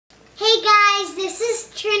Hey guys, this is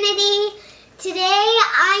Trinity. Today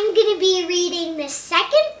I'm going to be reading the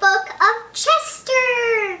second book of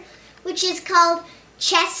Chester, which is called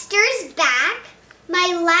Chester's Back.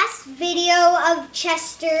 My last video of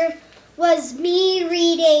Chester was me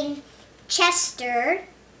reading Chester,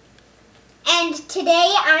 and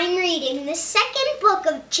today I'm reading the second book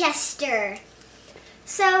of Chester.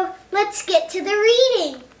 So let's get to the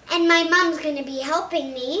reading, and my mom's going to be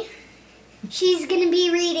helping me. She's going to be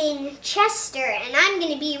reading Chester, and I'm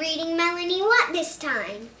going to be reading Melanie Watt this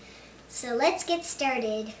time. So let's get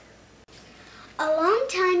started. A long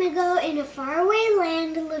time ago in a faraway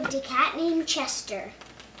land lived a cat named Chester.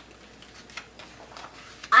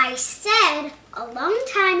 I said, a long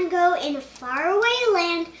time ago in a faraway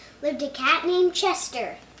land lived a cat named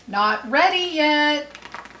Chester. Not ready yet.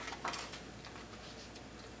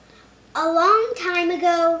 A long time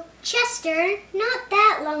ago, Chester, not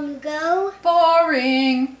that long ago.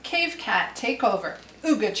 Boring. Cave cat, take over.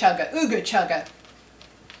 Ooga chugga, ooga chugga.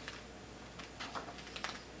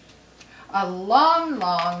 A long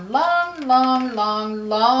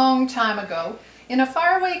time ago, in a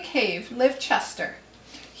faraway cave lived Chester.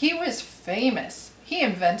 He was famous. He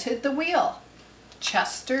invented the wheel.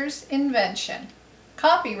 Chester's invention.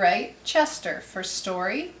 Copyright Chester for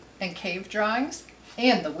story and cave drawings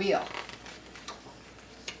and the wheel.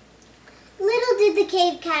 Little did the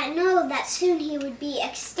cave cat know that soon he would be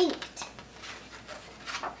extinct.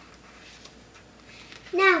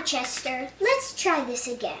 Now, Chester, let's try this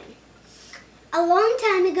again. A long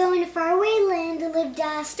time ago in a faraway land lived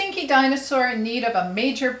a stinky dinosaur in need of a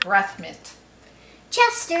major breath mint.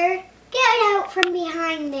 Chester, get out from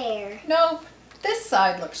behind there. Nope, this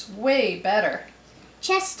side looks way better.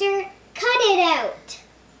 Chester, cut it out.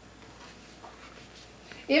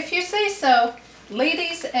 If you say so.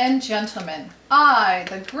 Ladies and gentlemen, I,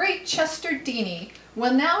 the great Chester Dini,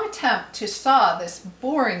 will now attempt to saw this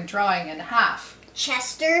boring drawing in half.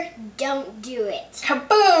 Chester, don't do it.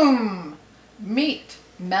 Kaboom! Meet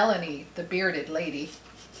Melanie, the bearded lady.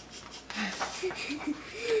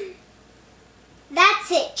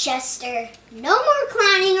 That's it, Chester. No more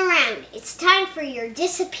clowning around. It's time for your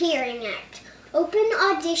disappearing act. Open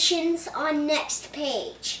auditions on next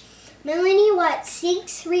page. Melanie Watt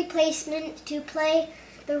seeks replacement to play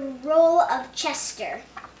the role of Chester.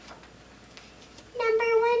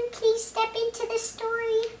 Number 1, please step into the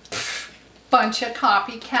story. Bunch of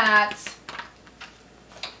copycats.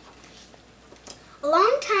 A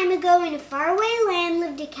long time ago in a faraway land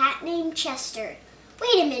lived a cat named Chester.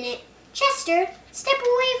 Wait a minute. Chester, step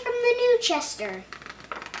away from the new Chester.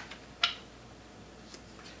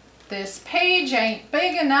 This page ain't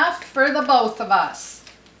big enough for the both of us.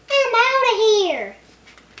 I'm out of here.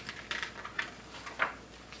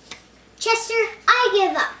 Chester, I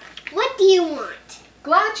give up. What do you want?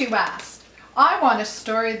 Glad you asked. I want a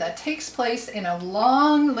story that takes place in a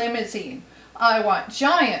long limousine. I want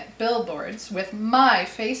giant billboards with my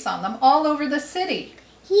face on them all over the city.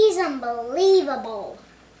 He's unbelievable.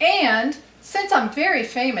 And since I'm very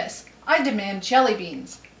famous, I demand jelly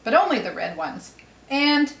beans, but only the red ones.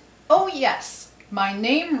 And, oh yes, my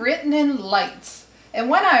name written in lights. And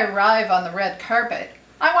when I arrive on the red carpet,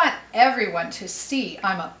 I want everyone to see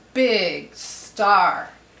I'm a big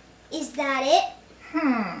star. Is that it?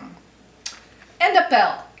 And a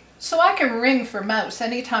bell, so I can ring for Mouse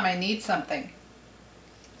anytime I need something.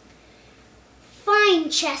 Fine,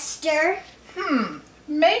 Chester.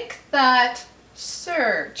 Make that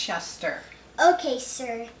Sir Chester. Okay,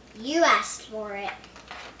 sir. You asked for it.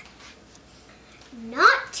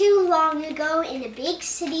 Not too long ago in a big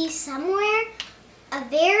city somewhere, a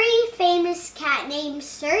very famous cat named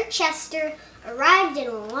Sir Chester arrived in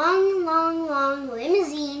a long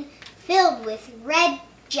limousine filled with red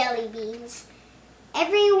jelly beans.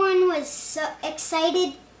 Everyone was so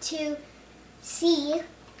excited to see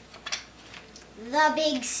the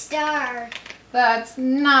big star. That's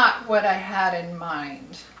not what I had in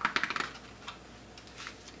mind.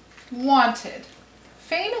 Wanted.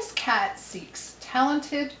 Famous cat seeks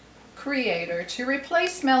talented creator to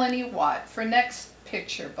replace Melanie Watt for next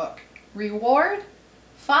picture book. Reward,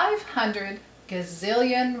 500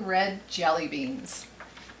 gazillion red jelly beans.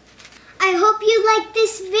 I hope you liked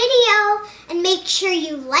this video, and make sure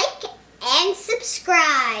you like and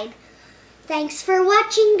subscribe. Thanks for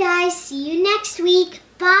watching, guys. See you next week.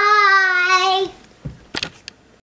 Bye!